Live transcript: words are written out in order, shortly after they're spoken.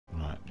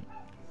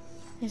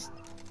Is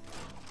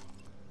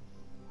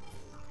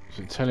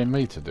it telling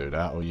me to do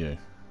that or you?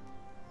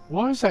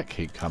 Why does that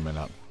keep coming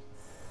up?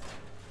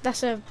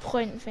 that's a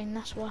point thing,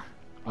 that's why.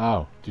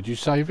 Oh, did you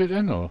save it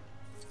then or?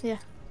 Yeah.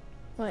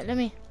 Wait, let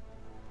me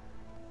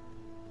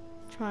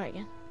try it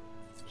again.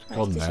 It's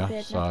gone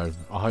now, so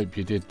I hope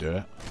you did do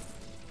it.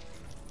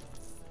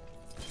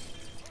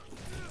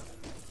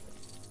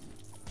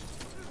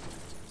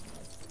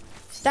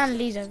 Stan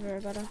Lee's over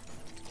here, brother.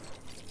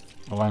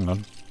 Oh, hang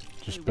on.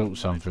 Just built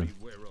something.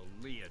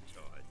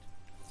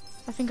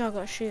 I think I've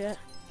got to shoot it.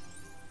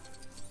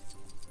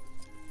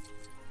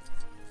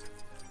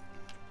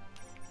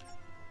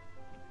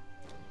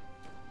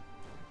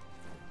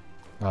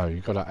 No,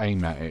 you got to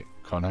aim at it,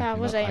 Connor. Yeah, I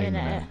You're was not aiming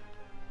at it.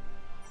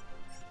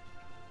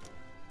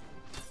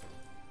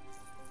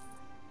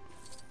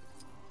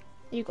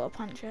 You got to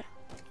punch it.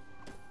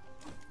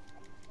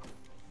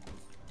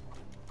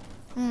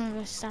 I'm gonna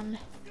go Stanley.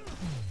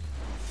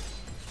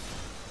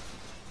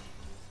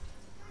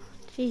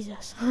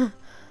 Jesus.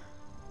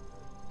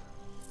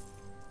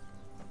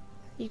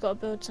 You got to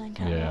build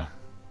something out. Yeah.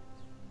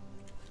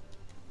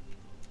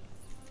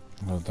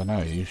 Well, I don't know,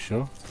 are you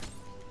sure?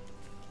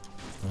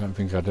 I don't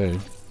think I do.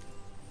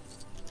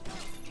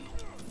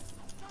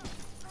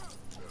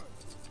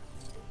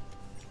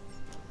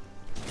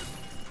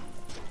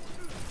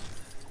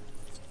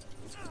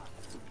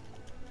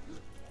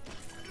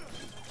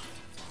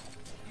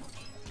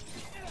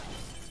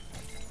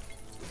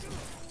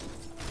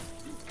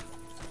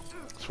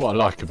 That's what I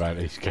like about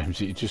these games,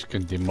 that you just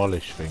can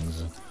demolish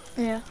things.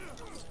 Yeah.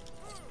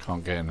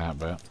 Can't get in that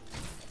bit.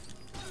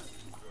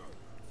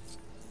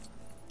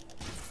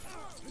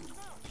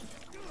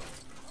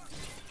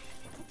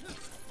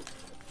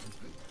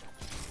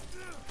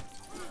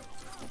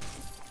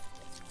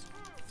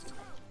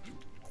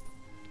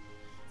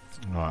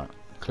 Right,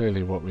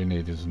 clearly what we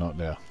need is not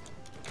there.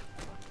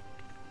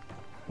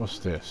 What's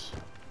this?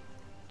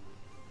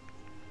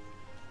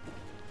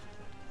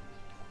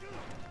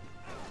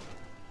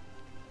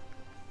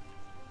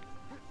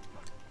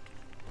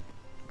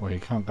 Well, you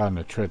can't go on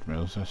the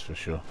treadmills, that's for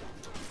sure.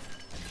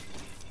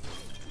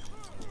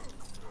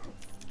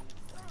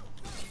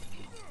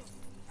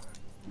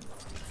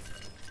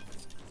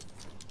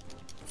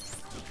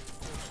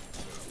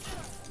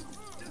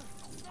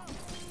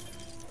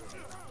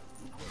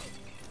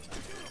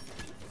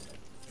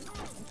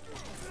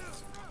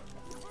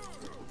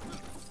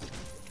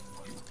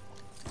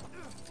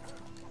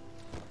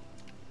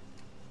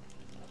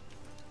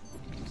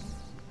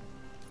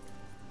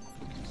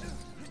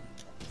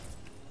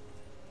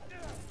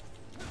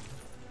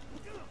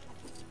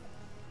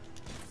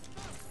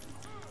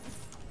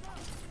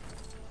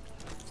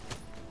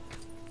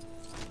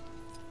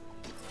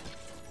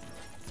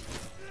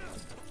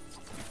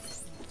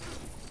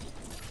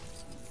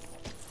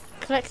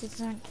 Collected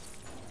something.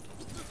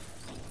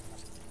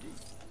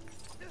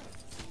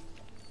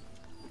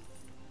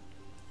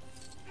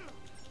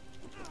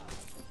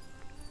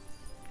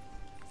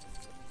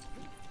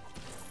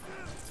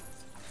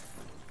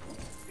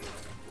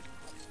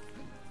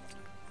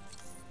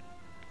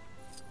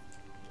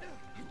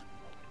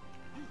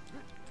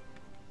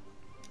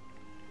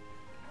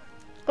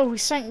 Oh, we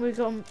sank. We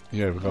got.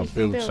 Yeah, we've got to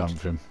build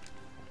something.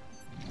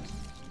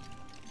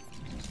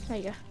 There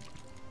you go.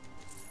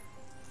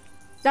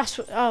 That's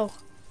what. Oh,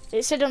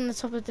 it said on the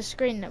top of the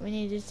screen that we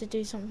needed to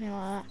do something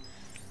like that.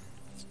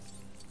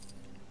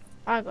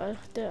 I gotta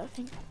do it, I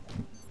think.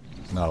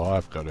 No,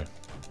 I've got it.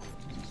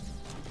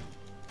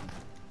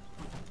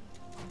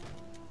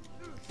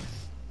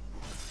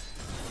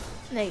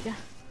 There you go.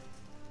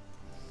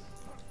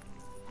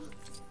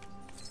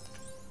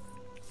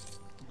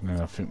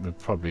 No, I think we've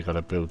probably got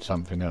to build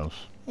something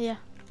else. Yeah.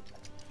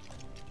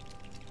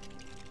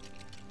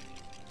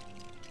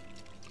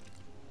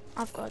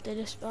 I've got to do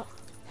this spot.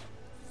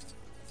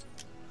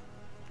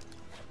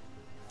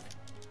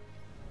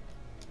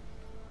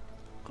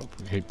 Got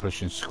to keep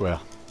pushing square.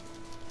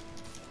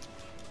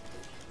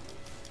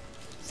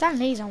 Stan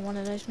Lee's on one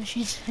of those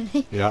machines, isn't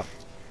he? Yep.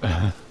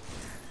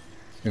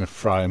 It's going to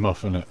fry him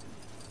off, isn't it?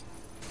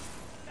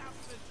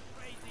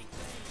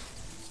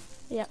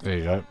 Yep. There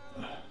you go.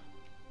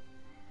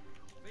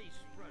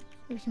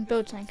 We can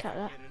build something out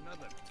of that.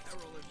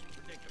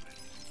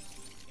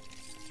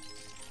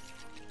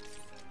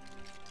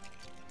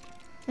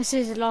 This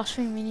is the last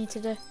thing we need to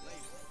do.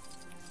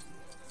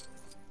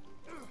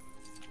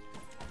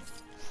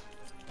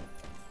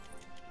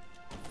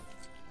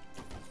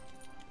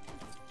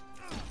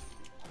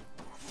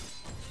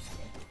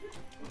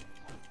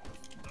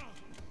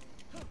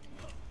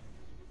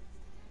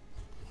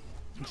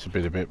 It's a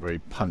bit where he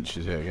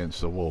punches it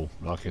against the wall,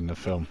 like in the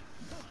film.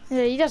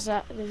 Yeah, he does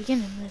that at the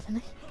beginning, doesn't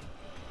he?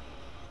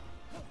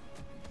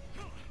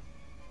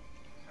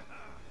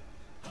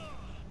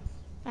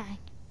 Bang.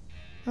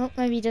 Oh,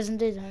 maybe he doesn't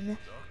do that in there.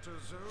 Dr.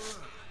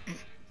 Zola,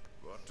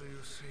 what do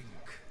you think?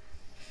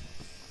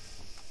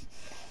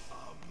 A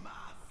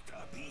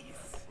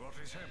masterpiece. What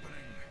is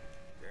happening?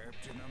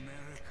 Captain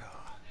America.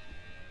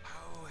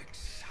 How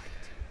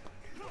exciting.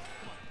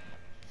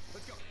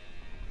 Let's go.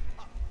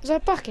 Is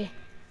that Bucky?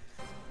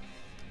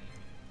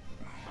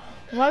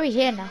 Why are we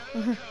here now?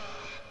 This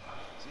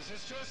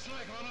is just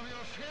like one of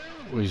your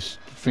films. Well, he's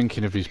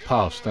thinking of his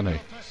past, isn't he?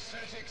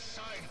 Pathetic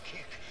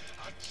sidekick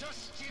are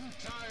just in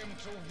time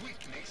to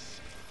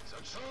witness the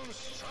true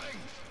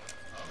strength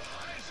of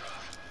Hydra.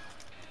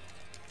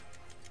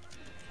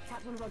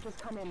 Captain Rogers,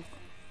 come in.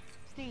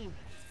 Steve,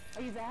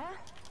 are you there?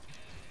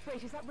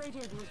 Wait, is that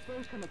radio voice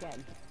broken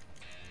again?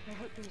 I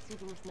hope you're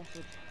receiving this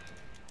message.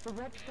 The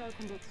red spell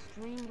can be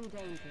extremely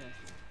dangerous.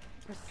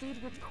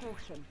 Proceed with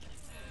caution.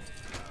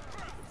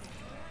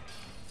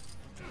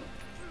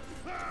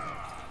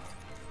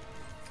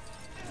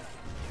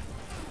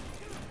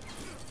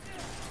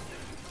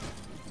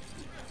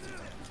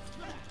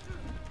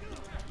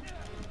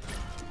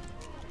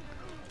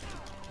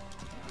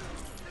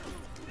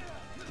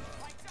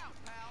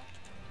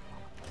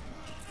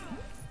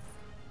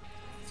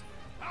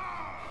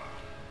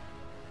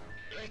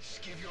 Let's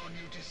give your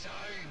new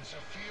designs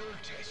a field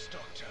test,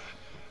 Doctor.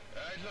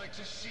 I'd like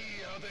to see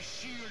how the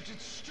shielded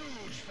stooge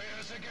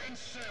fares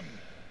against them.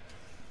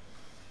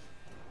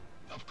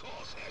 Of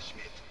course, Herr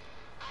Schmidt.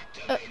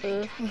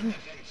 Activating cannon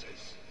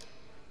defenses.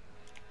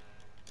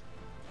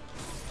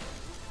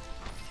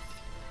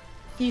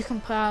 You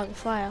can put out the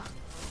fire.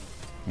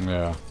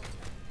 Yeah.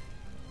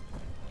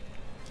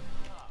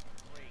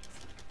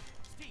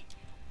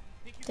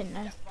 Didn't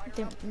know.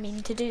 Didn't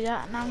mean to do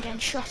that. Now I'm getting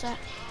shot at.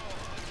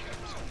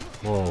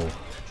 Whoa. You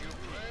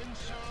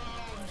prance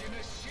around in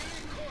a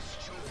silly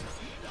costume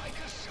like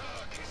a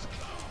circus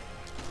clown.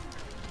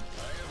 I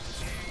have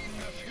seen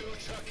the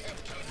future,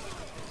 Captain.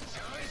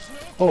 There is no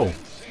Oh.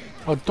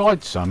 I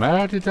died somehow.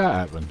 How did that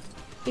happen?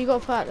 You got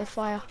to put out the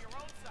fire.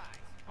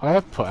 I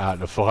have put out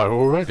the fire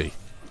already.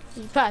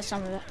 You put out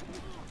some of it.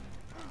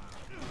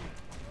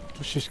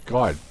 Let's just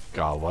go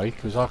away,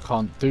 because I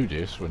can't do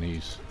this when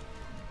he's...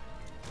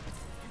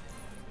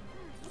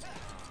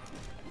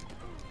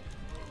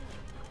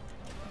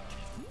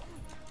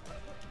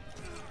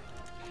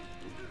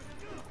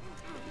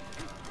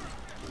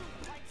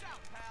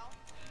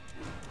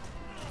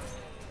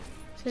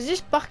 So is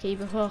this Bucky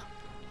before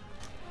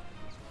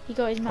he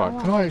got his metal Right,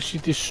 arm? can I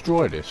actually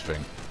destroy this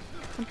thing?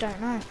 I don't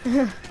know. It's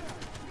a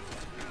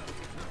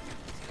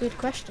good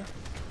question.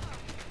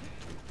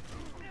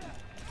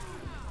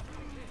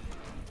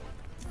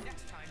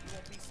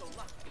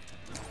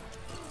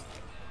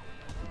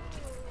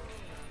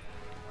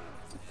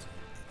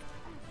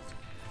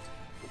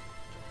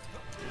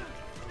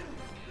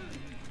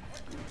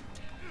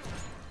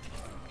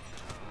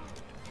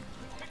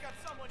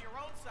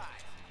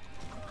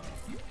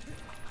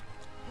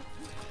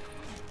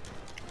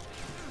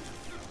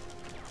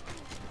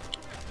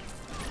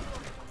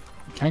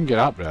 Can get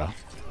up there.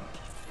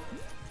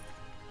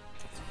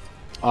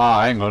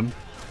 Ah, hang on.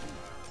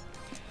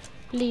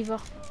 Lever.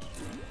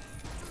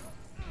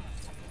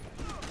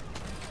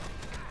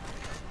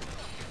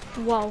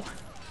 Whoa.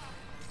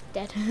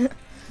 Dead.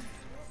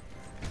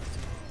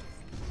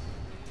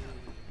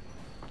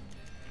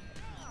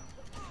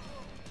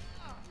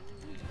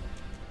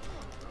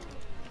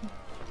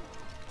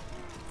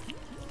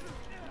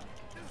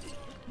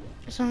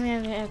 Something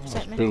over here,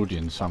 protect me.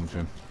 Building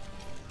something.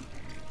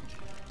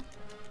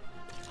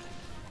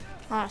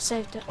 Alright, I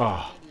saved it.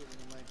 Ah.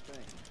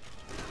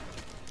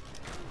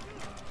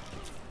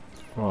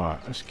 Right,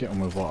 let's get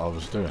on with what I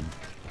was doing.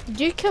 Did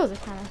you kill the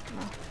cannon?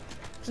 No.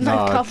 There's No,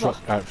 no I cover.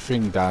 dropped that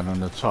thing down on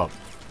the top.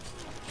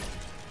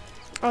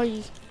 Oh,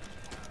 you've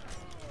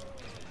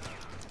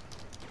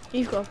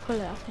got to pull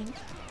it, I think.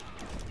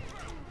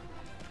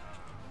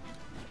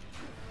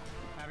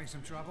 Having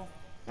some trouble?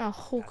 Oh,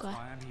 Hawkeye.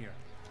 Why I'm here.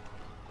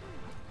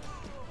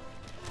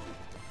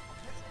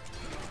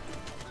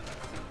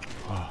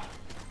 Ah.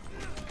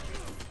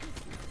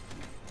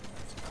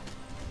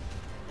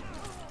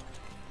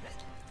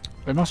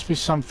 There must be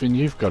something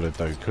you've got to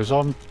do, because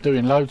I'm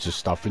doing loads of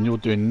stuff and you're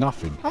doing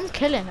nothing. I'm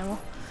killing them all.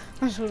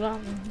 That's what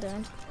I'm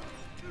doing.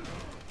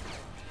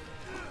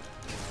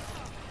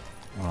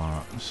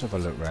 Alright, let's have a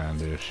look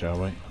round here,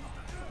 shall we?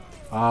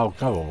 Oh,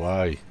 go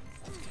away.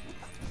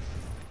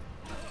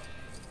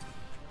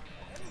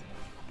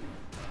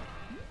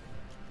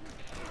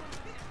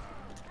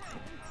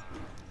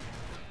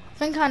 I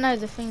think I know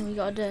the thing we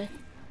gotta do. I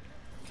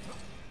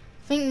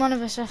think one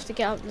of us has to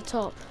get up the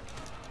top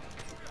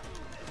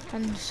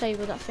and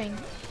disable that thing.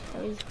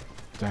 That we...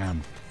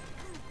 Damn.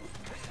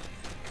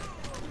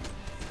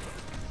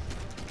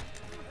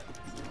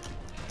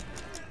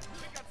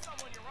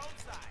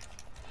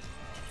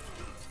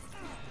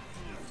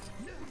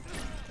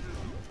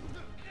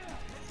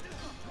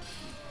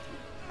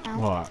 Ow.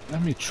 Right,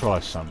 let me try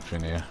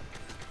something here.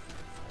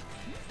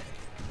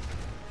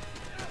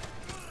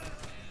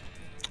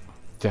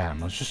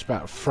 Damn, I was just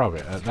about to throw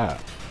it at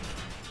that.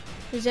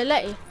 Does it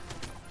let you?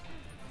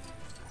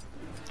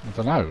 I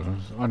don't know,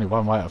 there's only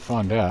one way to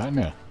find out, isn't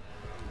there?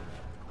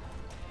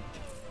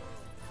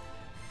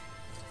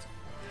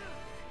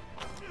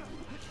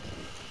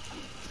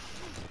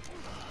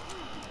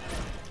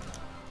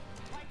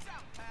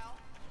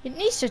 It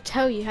needs to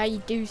tell you how you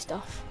do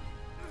stuff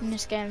in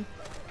this game,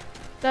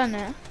 doesn't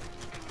it?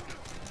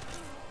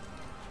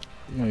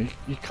 You know,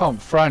 you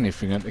can't throw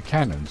anything at the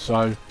cannon,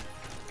 so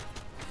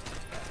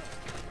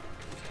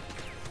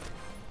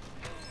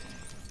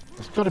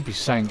there's got to be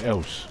something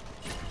else.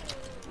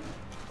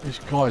 These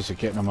guys are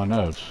getting on my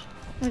nerves.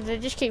 They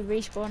just keep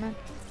respawning.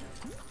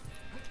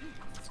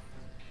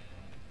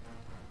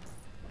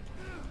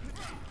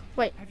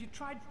 Wait. Have you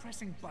tried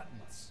pressing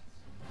buttons?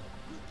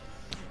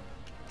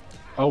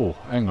 Oh,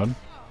 hang on,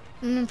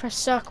 I'm gonna press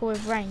circle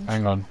with range.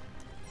 hang on.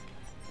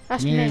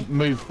 That's Can me. you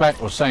move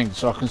back or something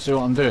so I can see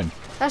what I'm doing?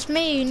 That's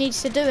me who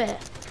needs to do it.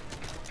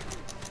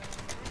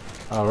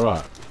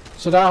 Alright.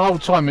 So that whole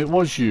time it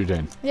was you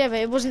then? Yeah, but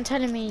it wasn't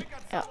telling me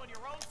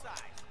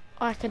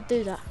I could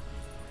do that.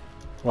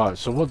 Right,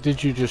 so what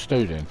did you just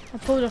do then? I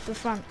pulled off the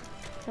front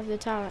of the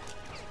turret.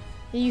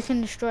 You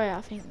can destroy it,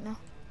 I think, now.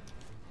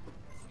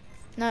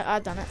 No,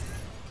 I've done it.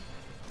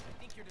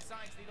 Think your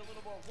designs need a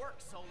little more work,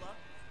 Sola.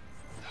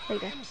 There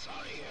you go. I'm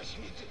sorry,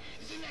 Schmidt.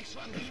 The next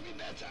one will be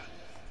better.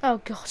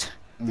 Oh god.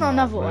 Not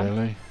another one.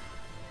 Really?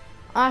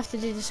 I have to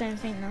do the same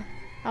thing now.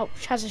 Oh,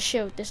 she has a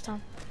shield this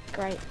time.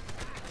 Great. Here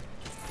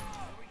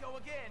we go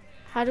again.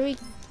 How do we...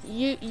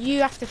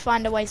 You have to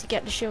find a way to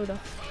get the shield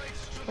off.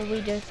 Or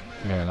we do.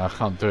 Yeah, and I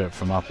can't do it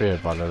from up here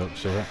by the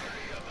looks of it.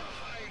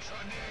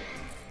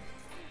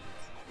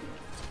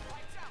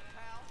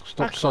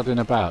 Stop sodding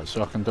about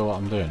so I can do what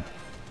I'm doing.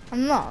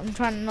 I'm not. I'm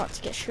trying not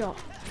to get shot.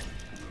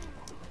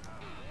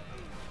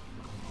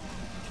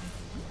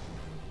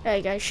 There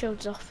you go.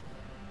 Shield's off.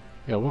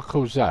 Yeah, what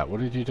caused that?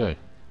 What did you do?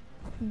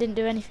 Didn't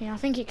do anything. I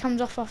think it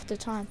comes off after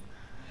time.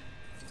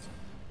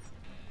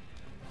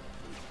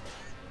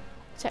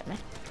 Take me.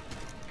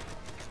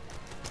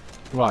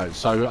 Right,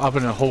 so other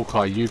than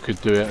Hawkeye, you could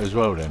do it as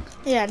well then?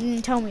 Yeah, it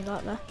didn't tell me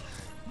like that.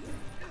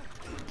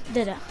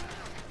 Did it?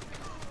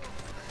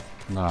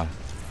 No.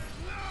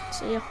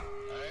 See ya. I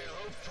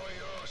hope for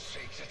your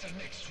sake that the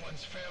next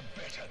ones fare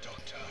better,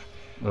 Doctor.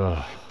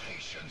 Ugh.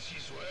 Patience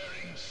is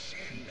wearing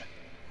thin.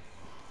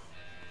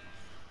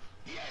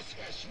 Yes,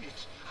 Herr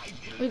Schmidt, I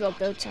will We gotta not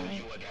build kill something.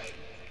 you again.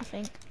 I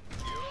think.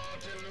 You are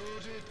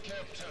deluded,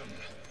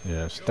 Captain.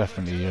 Yeah, it's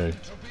definitely you. To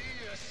be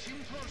a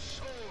simple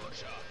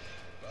soldier,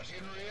 but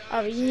in Oh,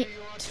 reality you need... you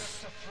are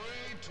just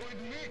afraid to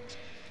admit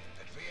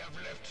that we have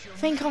left you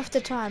Think after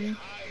time.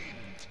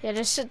 Yeah,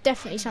 there's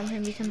definitely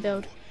something we can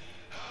build.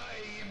 I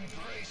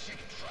embrace it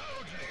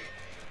proudly,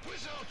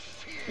 without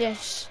fear.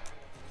 Yes.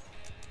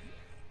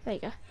 There you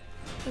go.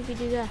 What do we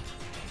do there?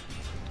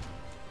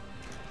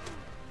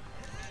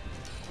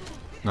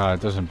 No, it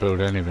doesn't build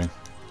anything.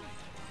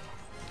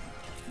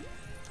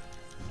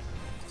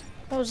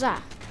 What was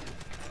that?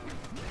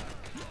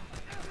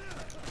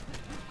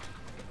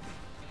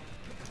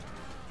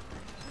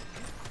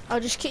 Oh,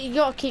 just keep, you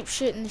gotta keep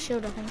shooting the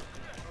shield, I think.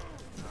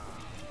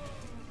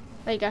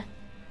 There you go.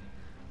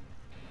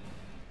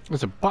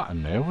 There's a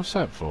button there, what's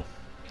that for?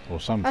 Or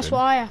something. That's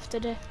what I have to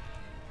do.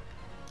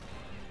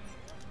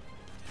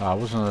 Oh, it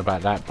wasn't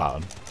about that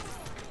button.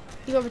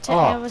 You gotta protect me,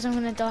 otherwise I'm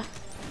gonna die.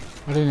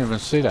 I didn't even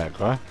see that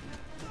guy. Lights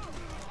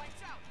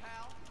out,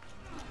 pal.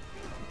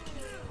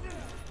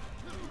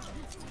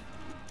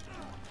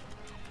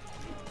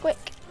 Quick.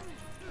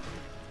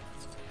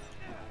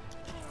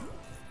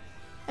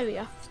 There we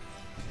go.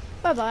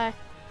 Bye bye.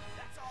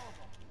 That's all of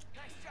them.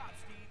 Nice job,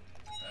 Steve.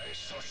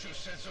 I thought you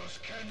said those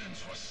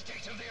cannons were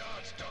state of the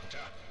art, Doctor.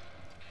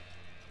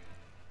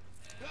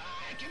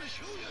 I can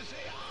assure you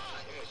they are,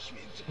 Herr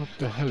Schmidt. What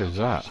the hell is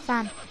that?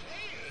 Fan.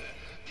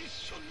 This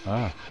should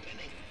Ah.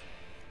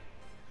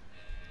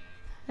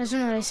 There's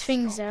one of those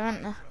things there,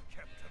 aren't there?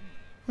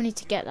 We need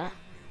to get that.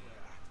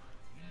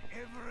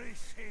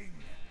 Everything.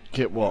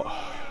 Get what?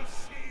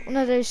 One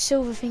of those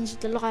silver things with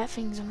the light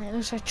things on it. It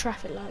looks like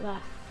traffic like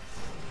that.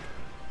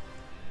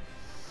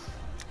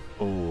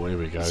 Oh, here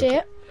we go. See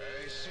it?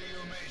 I see you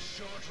made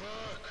short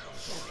work of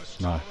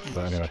Forrest. No,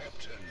 but anyway.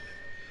 Captain.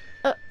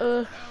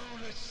 Uh-oh. Now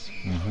let's see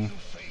how you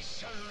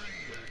face a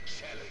real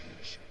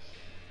challenge.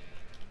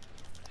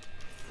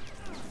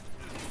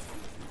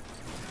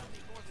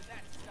 More than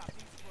that to stop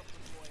these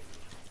Brooklyn boys.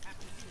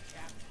 After you,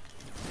 Cap.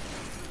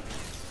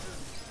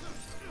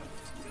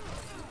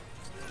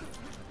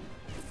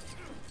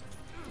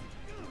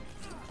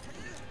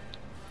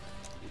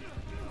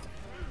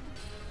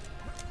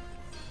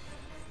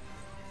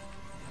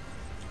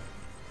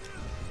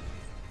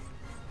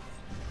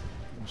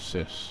 What's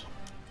this?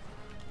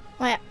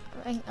 Wait,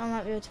 I think I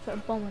might be able to put a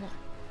bomb on it.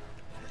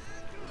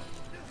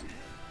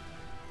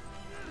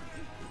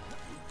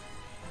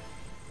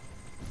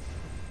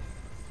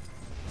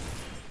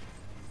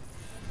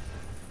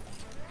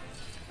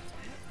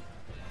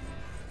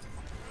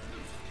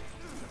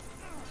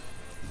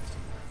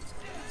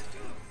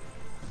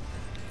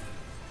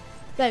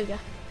 There we go.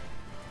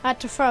 I had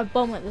to throw a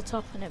bomb at the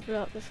top and it blew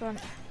up the front.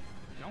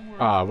 Don't worry.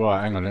 Ah,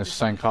 right, hang on, there's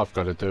something I've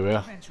got to do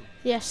here. Eventually.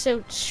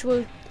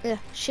 Yeah,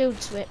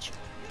 shield switch.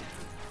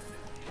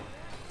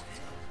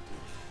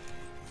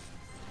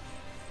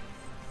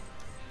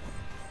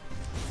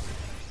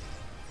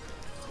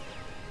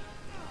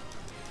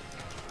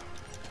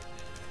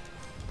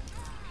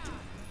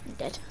 I'm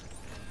dead.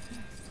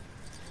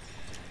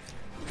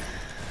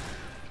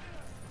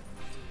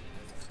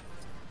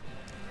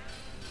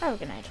 Oh,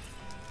 grenade.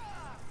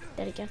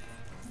 Dead again.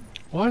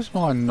 Why is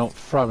mine not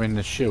throwing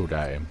the shield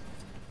at him?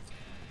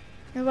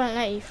 It won't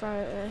let you throw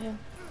it at him.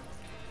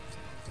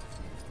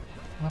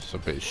 That's a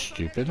bit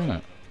stupid, isn't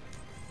it?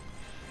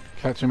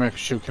 Captain America's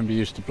shield can be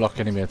used to block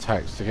enemy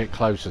attacks. To get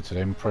closer to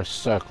them, press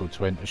circle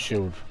to enter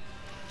shield.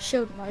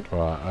 Shield mode.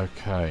 Right,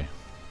 okay.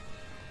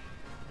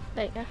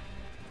 There you go.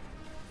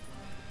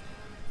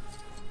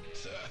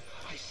 Sir,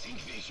 I think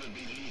we should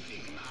be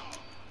leaving now.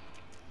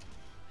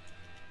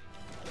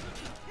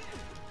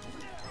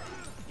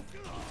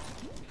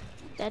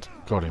 Dead.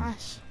 Got him.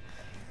 Nice.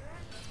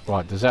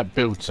 Right, does that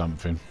build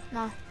something?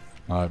 No.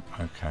 No,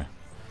 okay.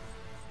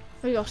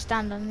 We gotta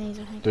stand on these,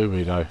 I think. Do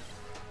we though?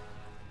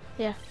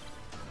 Yeah.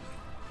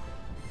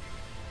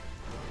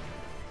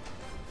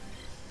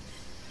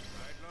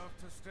 I'd love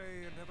to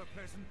stay and have a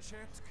pleasant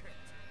chat,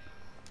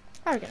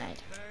 Captain. Oh, grenade.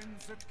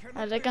 Plans that Oh,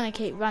 cannot they're gonna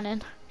keep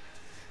running.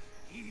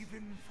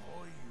 even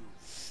for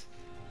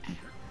you.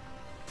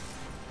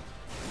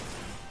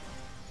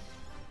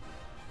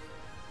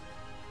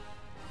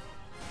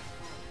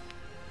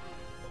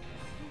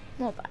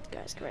 More bad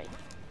guys, great.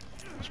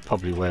 That's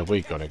probably where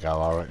we gotta go,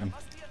 I reckon.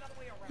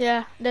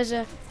 Yeah, there's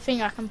a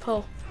thing I can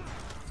pull.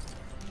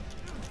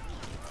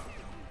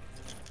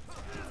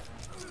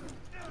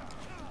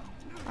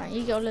 Alright,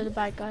 you get all of the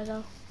bad guys,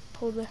 I'll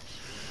pull this.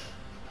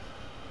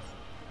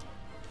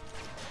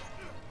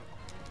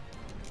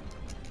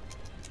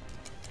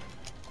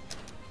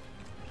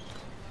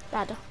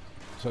 Ladder.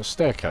 Is that a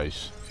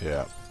staircase?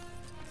 Yeah.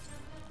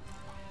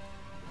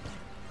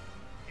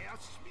 Herr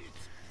Schmidt,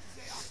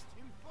 they are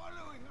still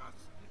following us.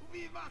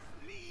 We must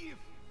leave.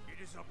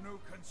 It is of no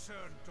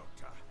concern,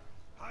 Doctor.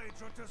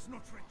 Hydra does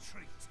not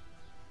retreat.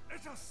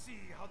 Let us see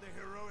how the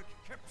heroic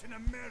Captain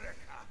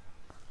America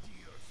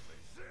deals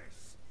with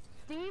this.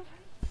 Steve?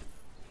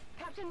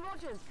 Captain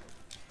Rogers!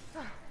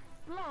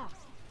 Blast!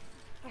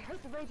 I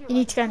hope the radio You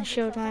need to go in has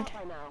shield sorted mode.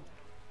 itself out by now.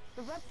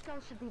 The Red Skull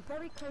should be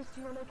very close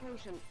to your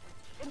location.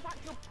 In fact,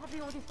 you're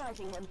probably already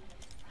fighting him.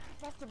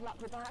 Best of luck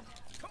with that.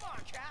 Come on,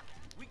 Cap.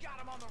 We got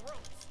him on the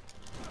ropes.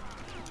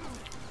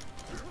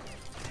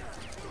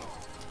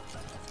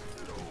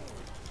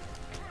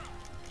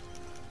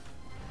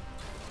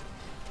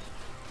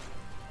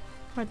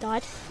 I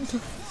died. That was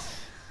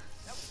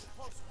a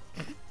close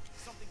one.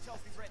 Something tells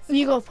me Red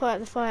You gotta put out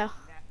the fire,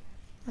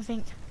 I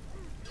think.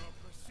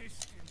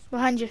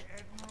 Behind you.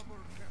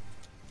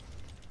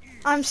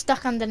 I'm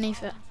stuck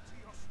underneath it.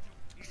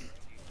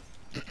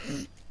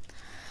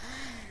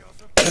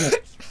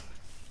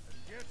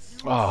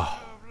 Ah.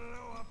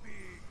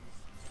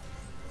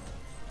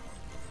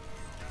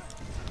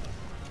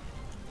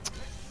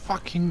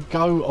 Fucking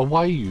go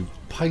away, you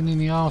pain in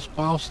the ass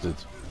bastard.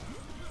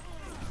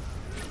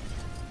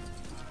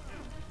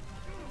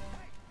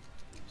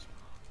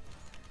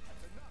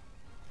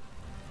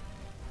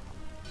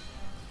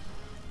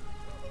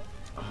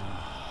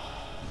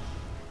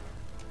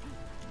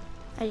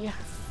 There you go.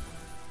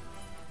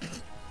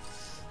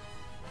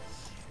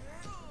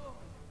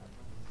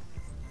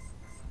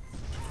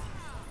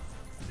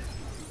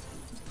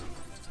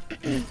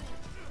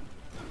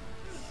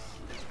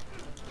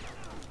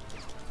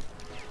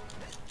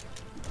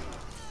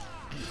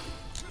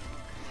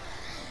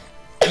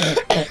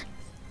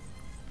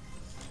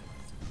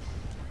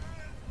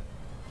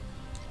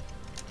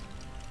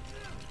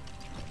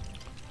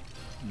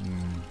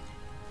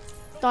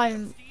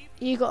 Diamond,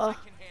 you gotta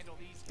can handle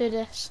these. do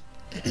this.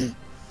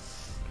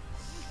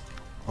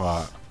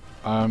 Right.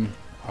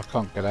 I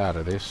can't get out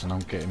of this and I'm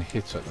getting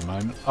hit at the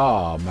moment.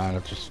 Oh man, I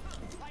just...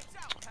 Lights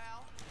out,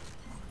 pal.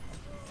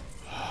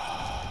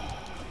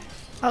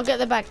 I'll get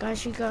the back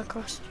guys, you go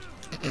across.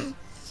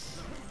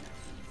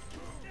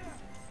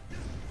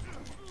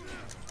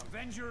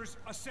 Avengers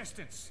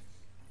assistance.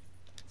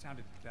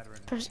 Sounded better in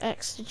Press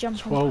X to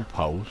jump on. 12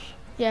 poles.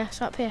 Yeah,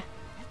 it's up here.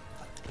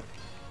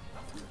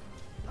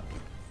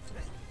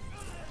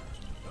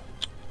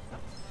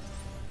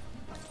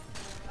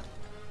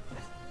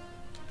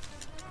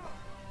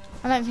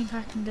 I don't think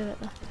I can do it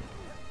though.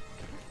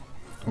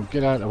 Well,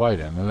 get out of the way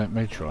then and let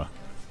me try.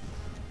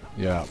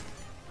 Yeah.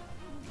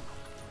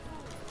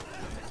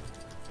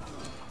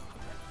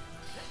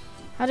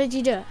 How did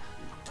you do it?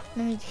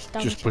 Let me just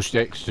double Just check. push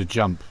the X to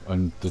jump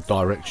and the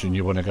direction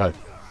you want to go.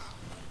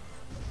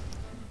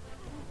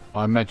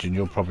 I imagine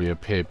you'll probably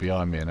appear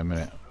behind me in a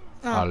minute.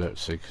 Oh. Oh,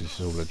 let's see, because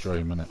it's all a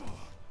dream, isn't it?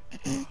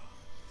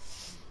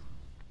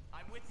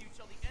 I'm with you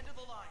till the end of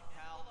the line,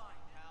 pal.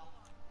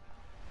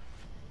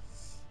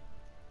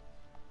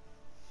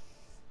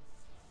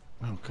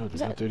 Oh god,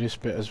 did I do this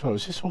bit as well?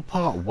 Is this all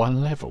part of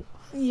one level?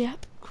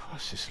 Yep.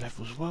 Christ, this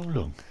level's well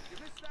long. You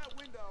missed that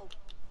window.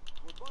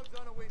 We're bugs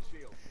on a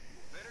windshield.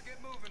 Better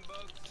get moving,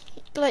 bugs.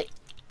 Like,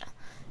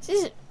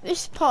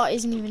 this part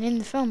isn't even in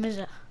the film, is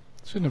it?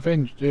 It's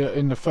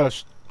in the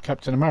first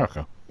Captain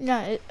America.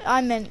 No,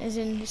 I meant as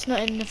in it's not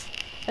in the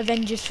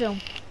Avengers film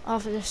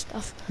after this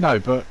stuff. No,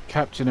 but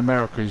Captain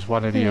America is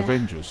one of the Yeah.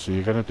 Avengers, so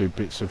you're going to do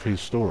bits of his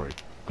story.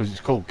 Because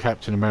it's called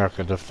Captain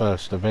America the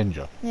First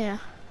Avenger. Yeah.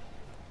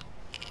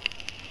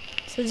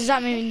 So does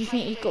that mean you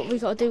think we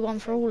got to do one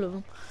for all of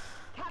them?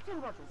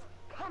 Captain Rogers,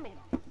 come in.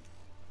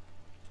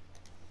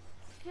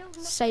 Still not...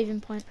 Saving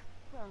point.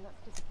 Well,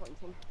 that's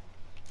disappointing.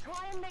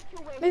 Try and make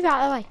your way Move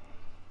out of the way.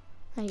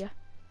 There you go.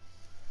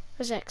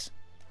 Press X.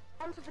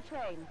 onto the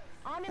train.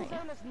 Arm in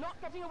Zola's not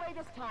getting away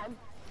this time.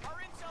 Our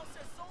intel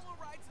says Solo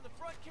rides in the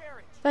front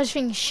carriage. Those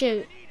things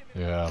shoot.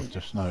 Yeah, I've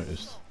just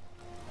noticed.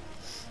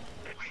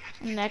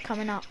 And they're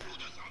coming up.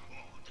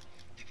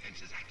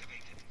 Defenses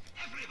activated.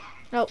 Everyone,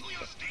 Oh, to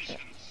your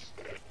stations.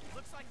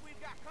 Looks like we've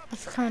got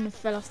company. I kind of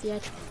fell off the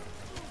edge.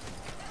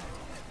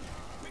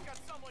 We got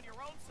some on your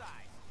own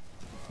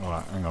side.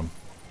 Alright, hang on.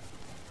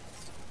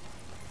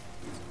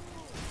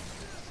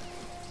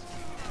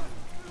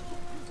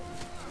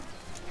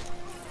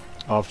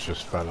 I've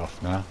just fell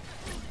off now.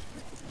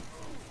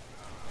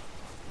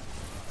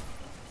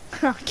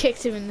 I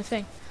kicked him in the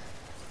thing.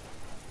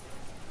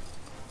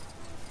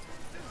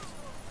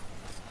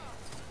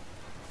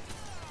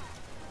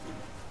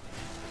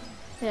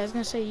 Yeah, I was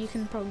gonna say you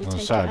can probably I was take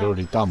gonna it say I'd out.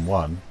 already done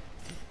one.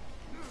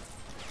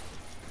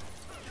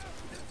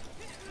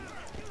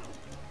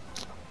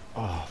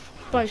 Oh,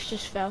 Both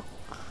just fell.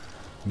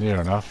 near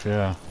enough,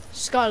 yeah.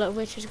 Scarlet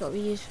Witch has got to be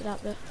used for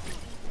that bit.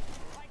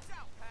 Lights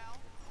out, pal.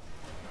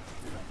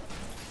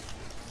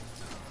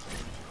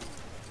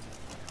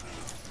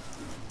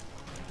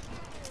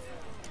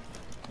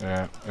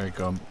 Yeah, there you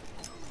go.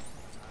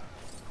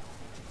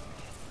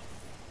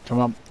 Come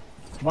on.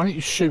 Why don't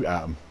you shoot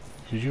at them?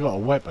 Because you got a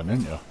weapon,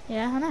 ain't you?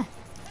 Yeah, I know.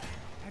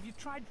 Have you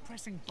tried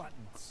pressing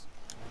buttons?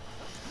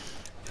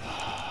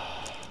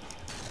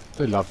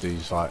 They love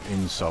these like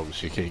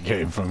insults you keep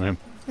getting from him.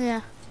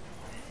 Yeah.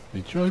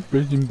 They tried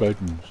pressing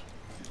buttons.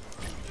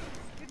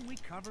 Didn't we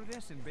cover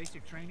this in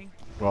basic training?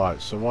 Right,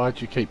 so why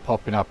do you keep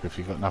popping up if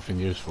you've got nothing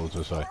useful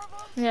to say?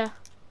 Yeah.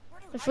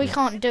 If we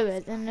can't do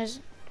it, then there's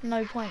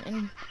no point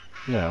in...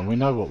 Yeah, and we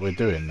know what we're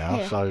doing now,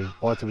 Yeah. so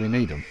why do we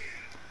need them?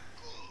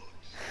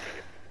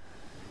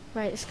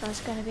 Right, this guy's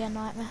going to be a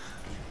nightmare.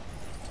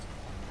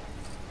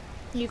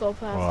 You got to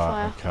put out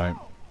Right, fire. okay.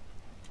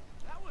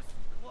 That was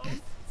close. I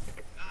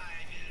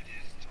will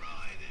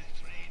destroy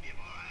this train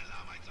before I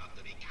allow myself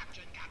to be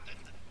captured, Captain.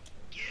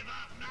 Give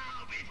up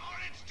now before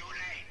it's too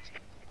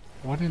late.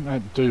 Why didn't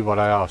they do what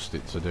I asked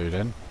it to do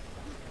then?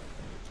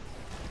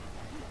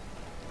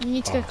 You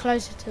need to go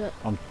closer to it.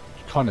 I'm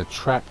kind of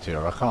trapped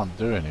here, I can't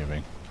do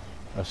anything.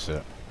 That's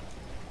it.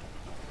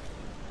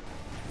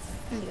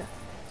 There you go.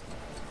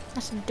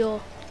 That's a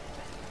door.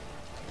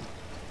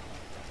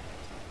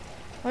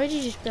 Why did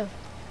you just build?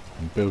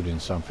 I'm building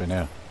something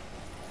here.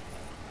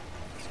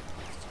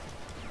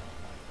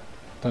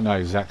 Don't know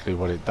exactly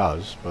what it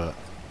does, but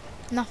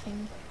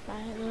Nothing by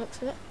the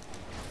looks of it.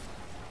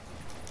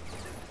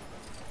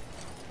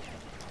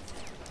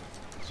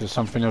 is there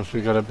something else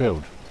we got to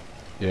build?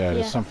 Yeah,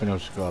 there's Yeah. something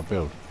else we got to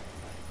build.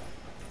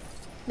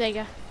 There you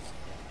go.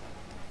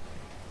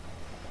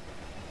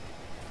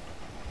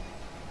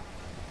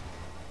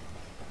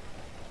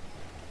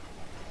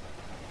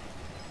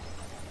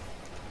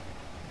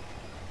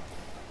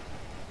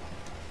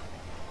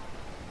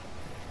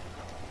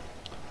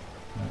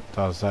 It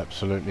does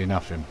absolutely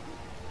nothing.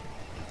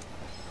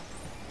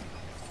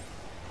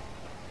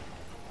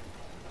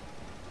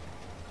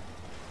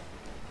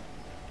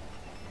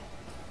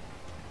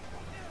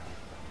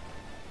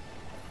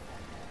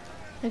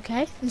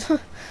 Okay.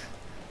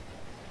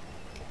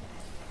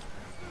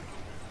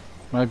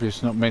 Maybe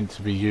it's not meant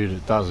to be you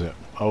that does it.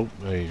 Oh,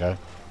 there you go.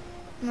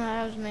 No,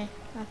 that was me.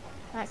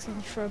 I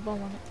accidentally threw a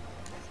bomb on it.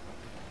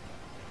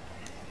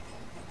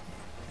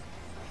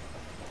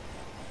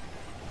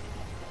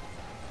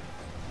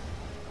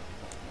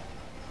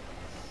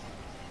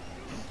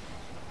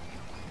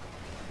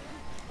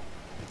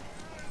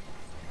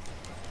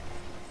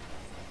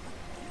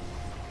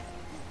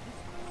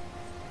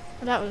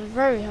 Well, that was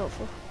very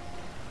helpful,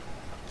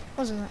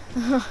 wasn't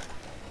it?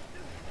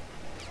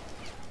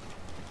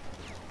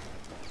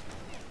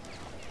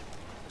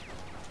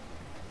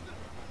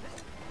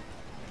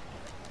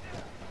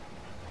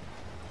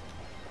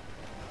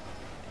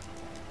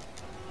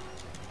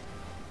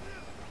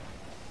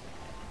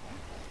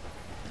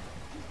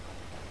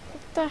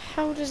 What the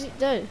hell does it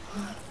do?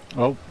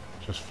 Oh,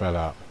 just fell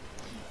out.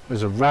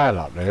 There's a rail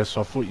up there,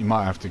 so I thought you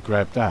might have to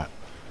grab that.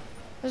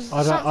 There's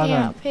I something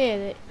don't- up here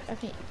that I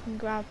think you can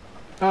grab.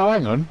 Oh,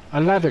 hang on.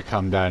 A ladder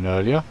come down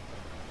earlier.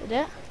 Did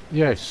it?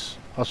 Yes,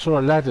 I saw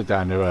a ladder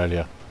down there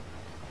earlier.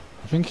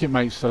 I think it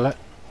makes the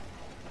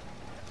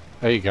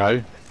There you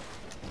go.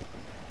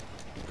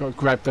 Got to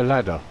grab the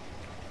ladder.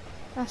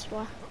 That's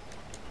why.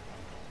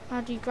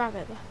 How do you grab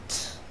it though?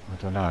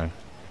 I don't know.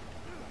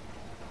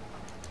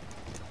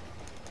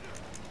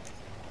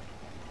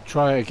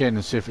 Try it again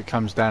and see if it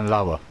comes down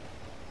lower.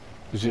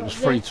 Because it was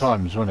Like 3 this?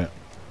 times, wasn't it?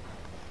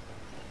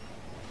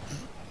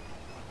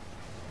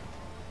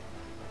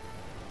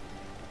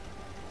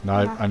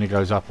 No, Nah. only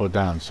goes up or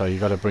down, so you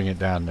got to bring it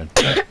down then.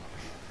 And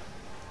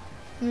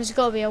there's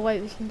got to be a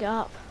way we can get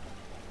up.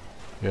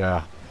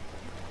 Yeah.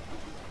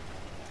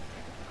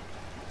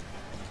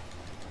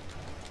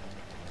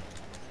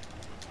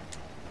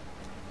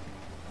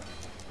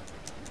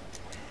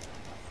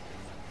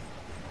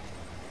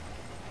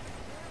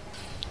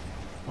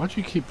 Why do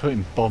you keep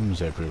putting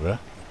bombs everywhere?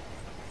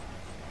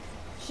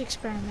 Just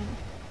experiment.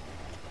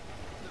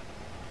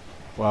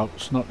 Well,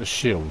 it's not the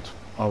shield.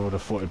 I would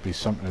have thought it'd be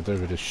something to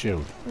do with the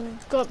shield. Well,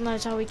 God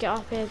knows how we get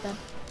up here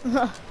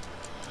then.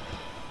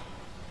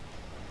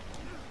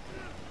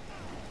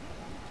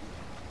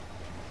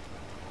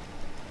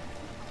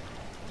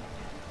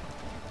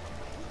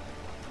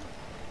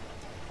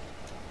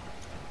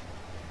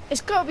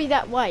 It's got to be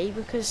that way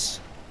because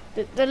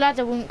the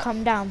ladder wouldn't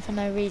come down for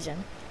no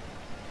reason.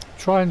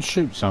 Try and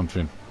shoot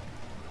something.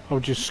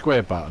 Hold your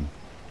square button.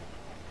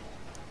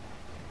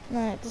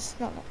 No, it's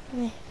not like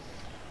me.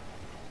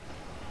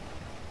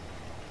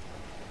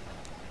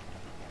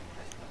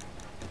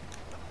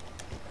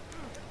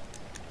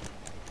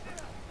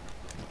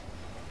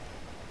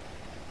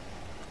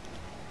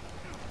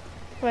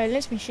 Wait, it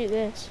lets me shoot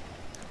this.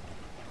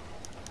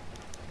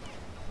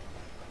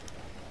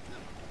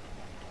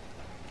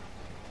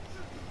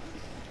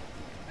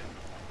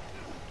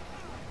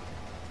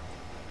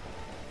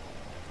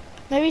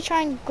 Maybe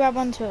try and grab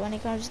onto it when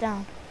it comes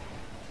down.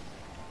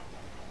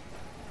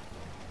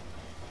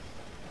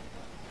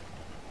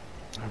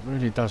 It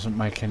really doesn't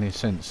make any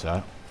sense,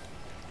 that.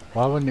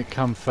 Why wouldn't it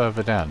come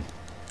further down?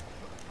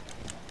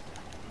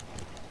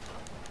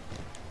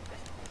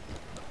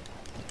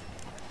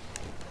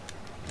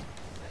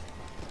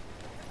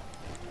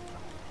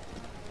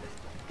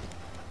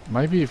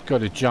 Maybe you've got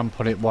to jump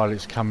on it while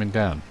it's coming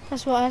down.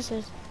 That's what I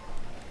said.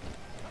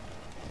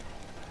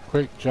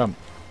 Quick, jump.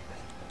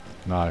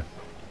 No.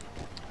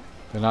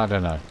 Then I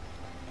don't know.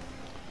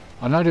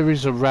 I know there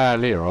is a rail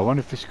here. I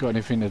wonder if it's got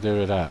anything to do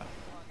with that.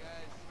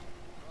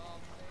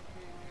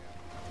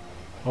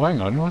 Oh,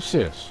 hang on. What's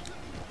this?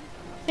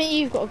 I think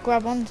you've got to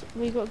grab onto.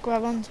 We've got to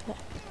grab onto it.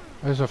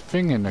 There's a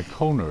thing in the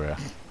corner here.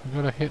 We've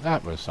got to hit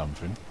that with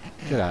something.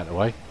 Get out of the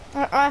way.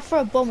 I threw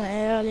a bomb at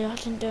it earlier. I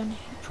didn't do anything.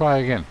 Try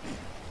again.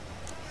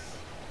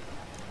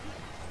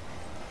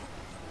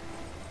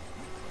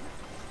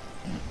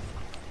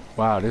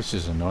 Wow, this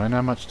is annoying.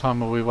 How much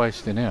time are we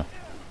wasting here?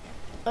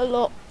 A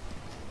lot.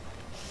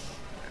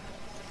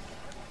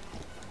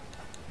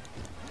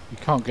 You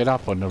can't get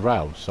up on the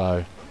rail,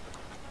 so...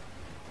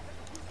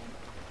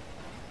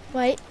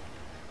 Wait.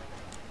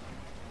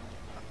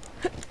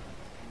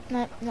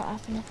 No, not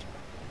happening.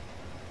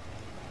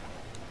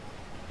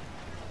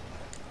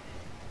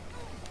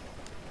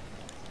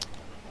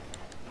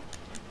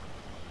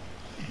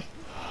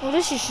 Well,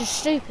 this is just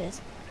stupid.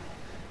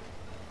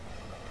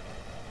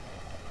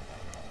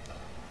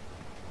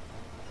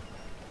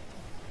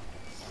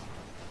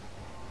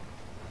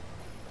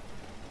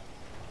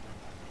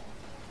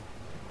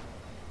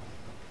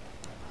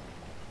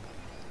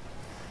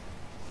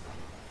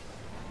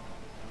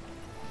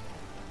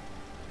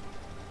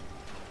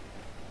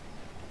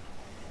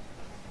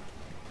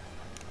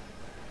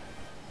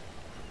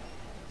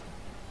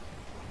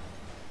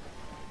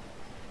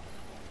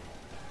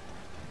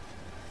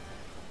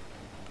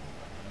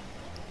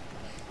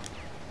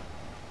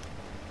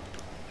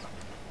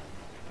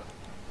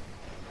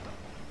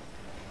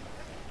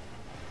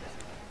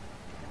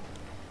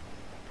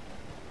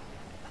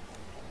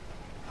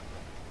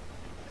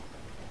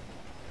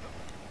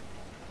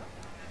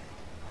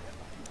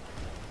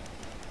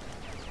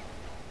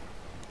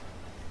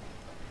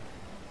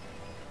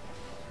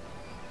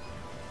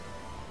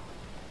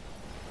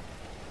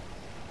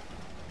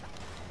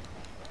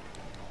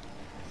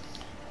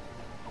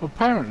 Well,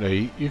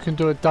 apparently, you can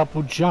do a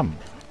double jump.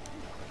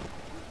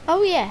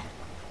 Oh yeah.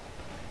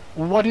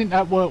 Well, why didn't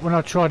that work when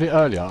I tried it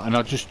earlier and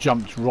I just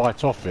jumped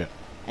right off it?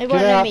 It Get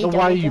won't let out me the double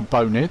way, you jump.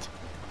 bonehead.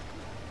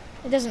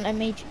 It doesn't let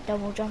me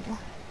double jump.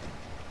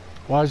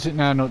 Why is it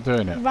now not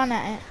doing it? Run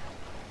at it.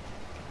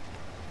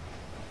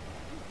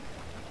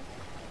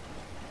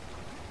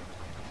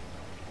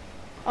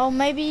 Oh,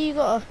 maybe you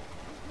gotta.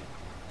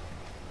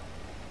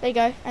 There you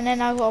go, and then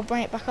I gotta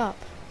bring it back up.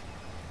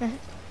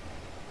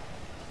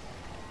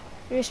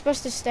 You're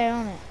supposed to stay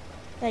on it.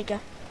 There you go.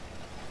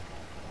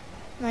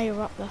 Now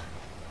you're up there.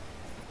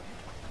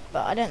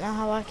 But I don't know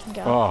how I can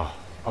get up.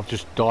 Oh, I've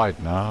just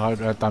died now. I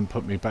that don't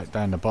put me back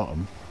down the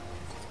bottom.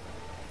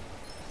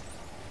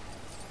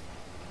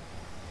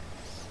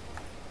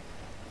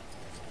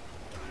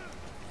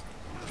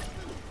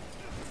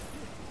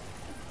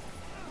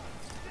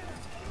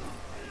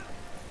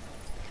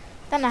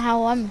 Don't know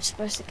how I'm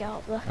supposed to get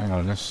up there. Hang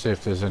on, let's see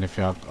if there's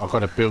anything. I've got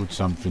to build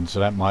something, so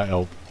that might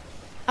help.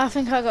 I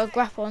think I got to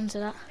grapple onto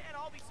that. Can't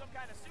all be some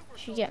kind of super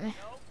Should you get me?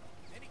 soldier, you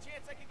know? Any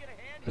chance I could get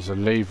a hand? There's a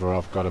lever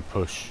I've got to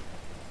push.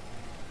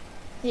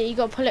 Yeah, you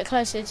got to pull it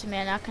closer to me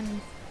and I can...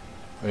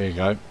 There you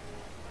go.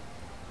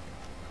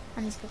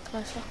 I need to get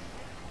closer.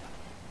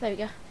 There we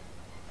go.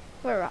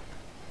 We're up.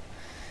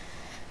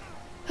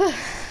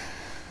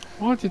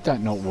 Why did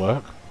that not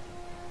work?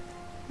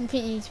 I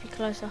think you need to be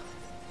closer.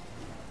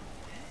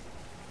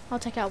 I'll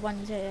take out one,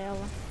 you take the other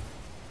one.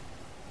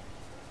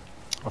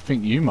 I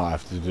think you might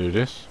have to do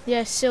this.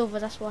 Yeah, silver,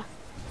 that's why.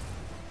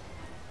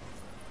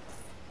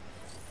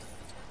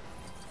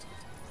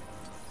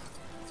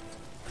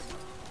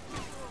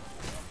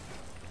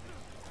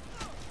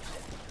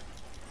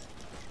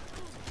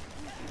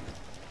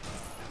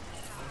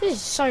 This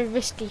is so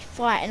risky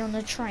fighting on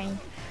a train.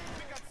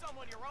 Pick up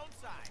someone your own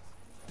size.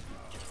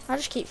 I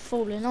just keep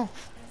falling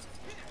off.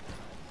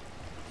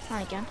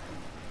 And again.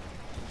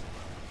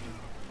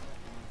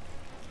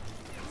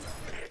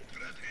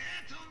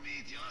 Prepare to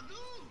meet your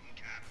doom,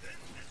 Captain.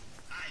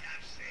 I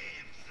have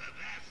saved the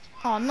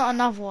best Oh, not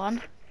another one.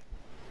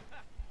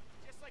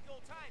 Just like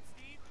old times,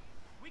 Steve.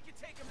 We can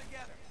take them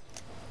together.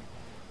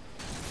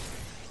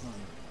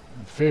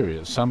 In theory,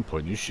 at some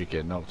point, you should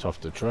get knocked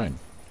off the train.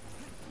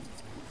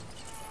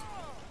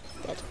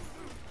 Dead.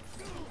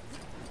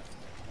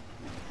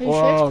 Who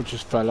Whoa,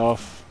 just fell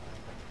off.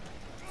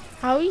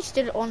 How are you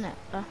still on it?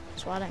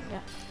 That's what I don't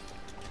get.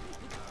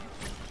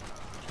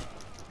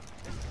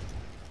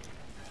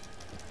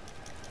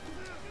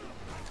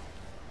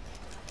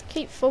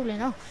 Keep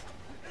falling off.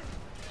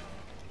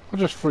 I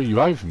just threw you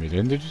over me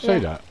then, did you see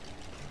that? Time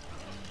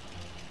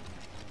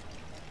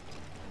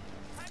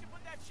to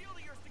put that shield of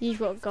yours to You've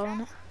got to go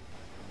on it.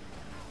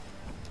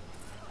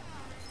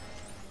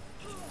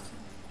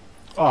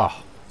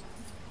 Ah,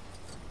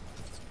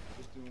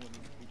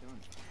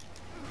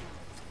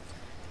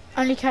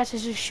 Only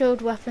characters with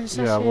shield weapons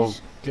such yeah, well,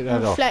 as get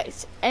that off.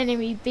 reflect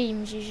enemy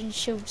beams using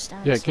shield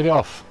stands. Yeah, get it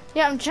off.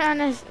 Yeah, I'm trying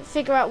to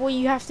figure out what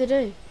you have to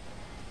do.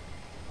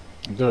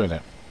 I'm doing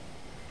it.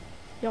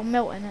 You're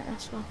melting it,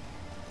 that's why.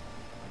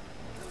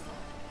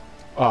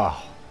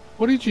 Ah,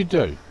 what did you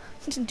do?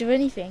 I didn't do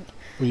anything.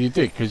 Well, you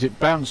did, because it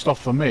bounced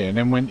off of me and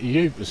then went to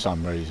you for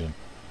some reason.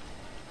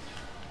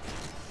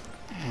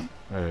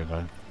 There you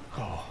go.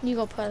 Oh. You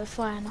got to put the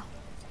fire now.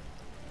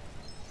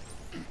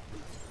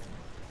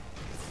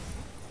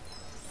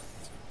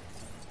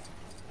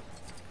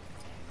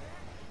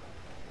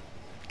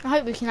 I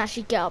hope we can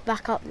actually get up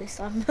back up this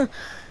time.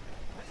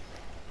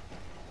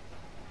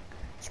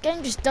 This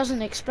game just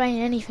doesn't explain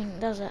anything,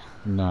 does it?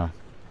 No.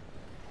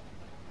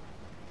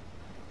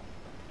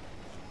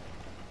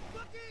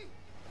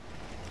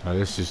 Oh,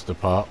 this is the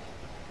part.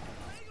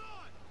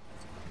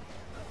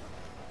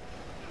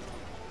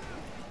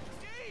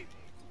 Steve!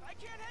 I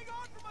can't hang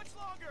on for much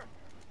longer!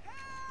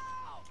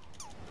 Help!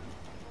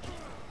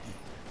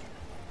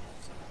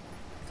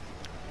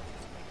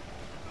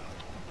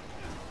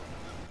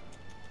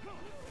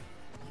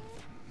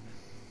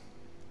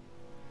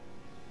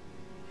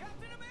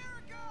 Captain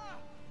America!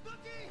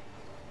 Looky!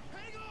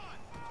 Hang on!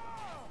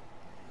 Oh!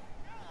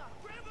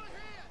 Grab my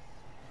hand!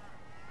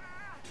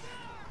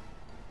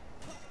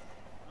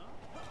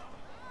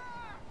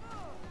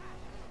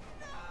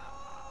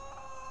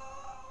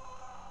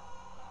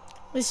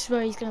 This is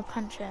where he's going to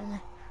punch it and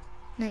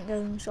then it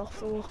goes off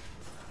the wall.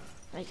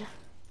 There you go.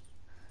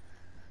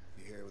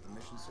 You here with a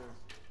mission, sir?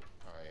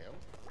 I am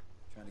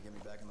Trying to get me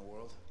back in the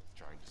world?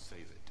 trying to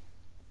save it.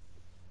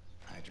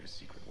 Hydra's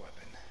secret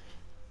weapon.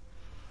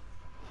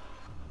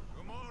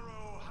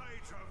 Tomorrow,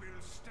 Hydra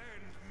will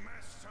stand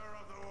master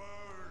of the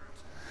world.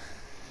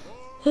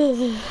 All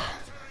victory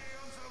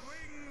on the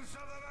wings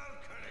of the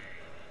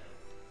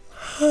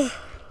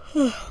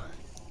Valkyrie.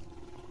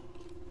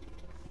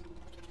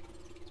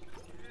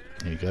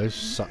 There you go,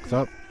 sucked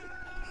up.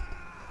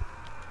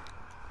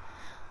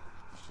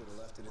 Should have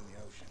left it in the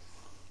ocean.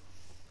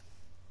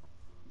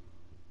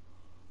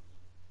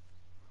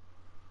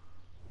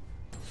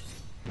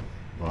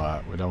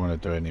 Right, we don't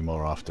want to do any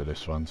more after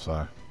this one,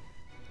 so.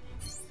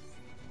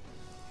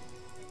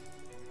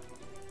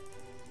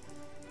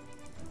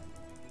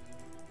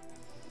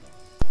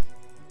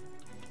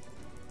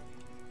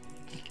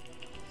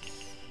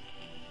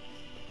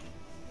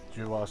 Do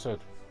you know what I said?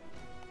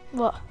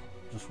 What?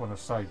 Just want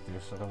to save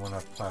this, I don't want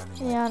to play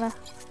anymore. Yeah, I know.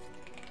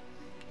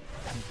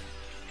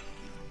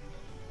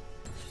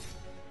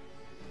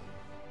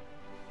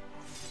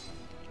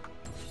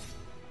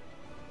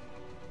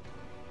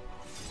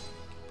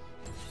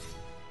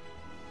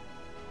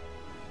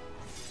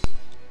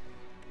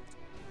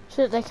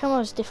 So they come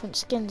as different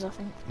skins, I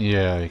think.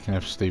 Yeah, you can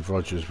have Steve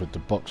Rogers with the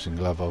boxing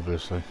glove,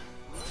 obviously.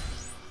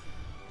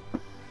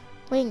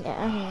 We didn't get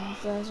any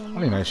of those on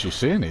I didn't actually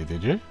see any,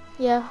 did you?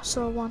 Yeah, I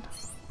saw one.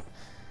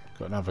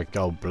 Got another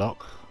gold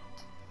block.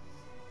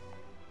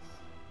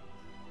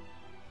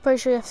 Pretty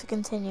sure you have to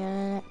continue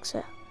and then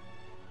exit.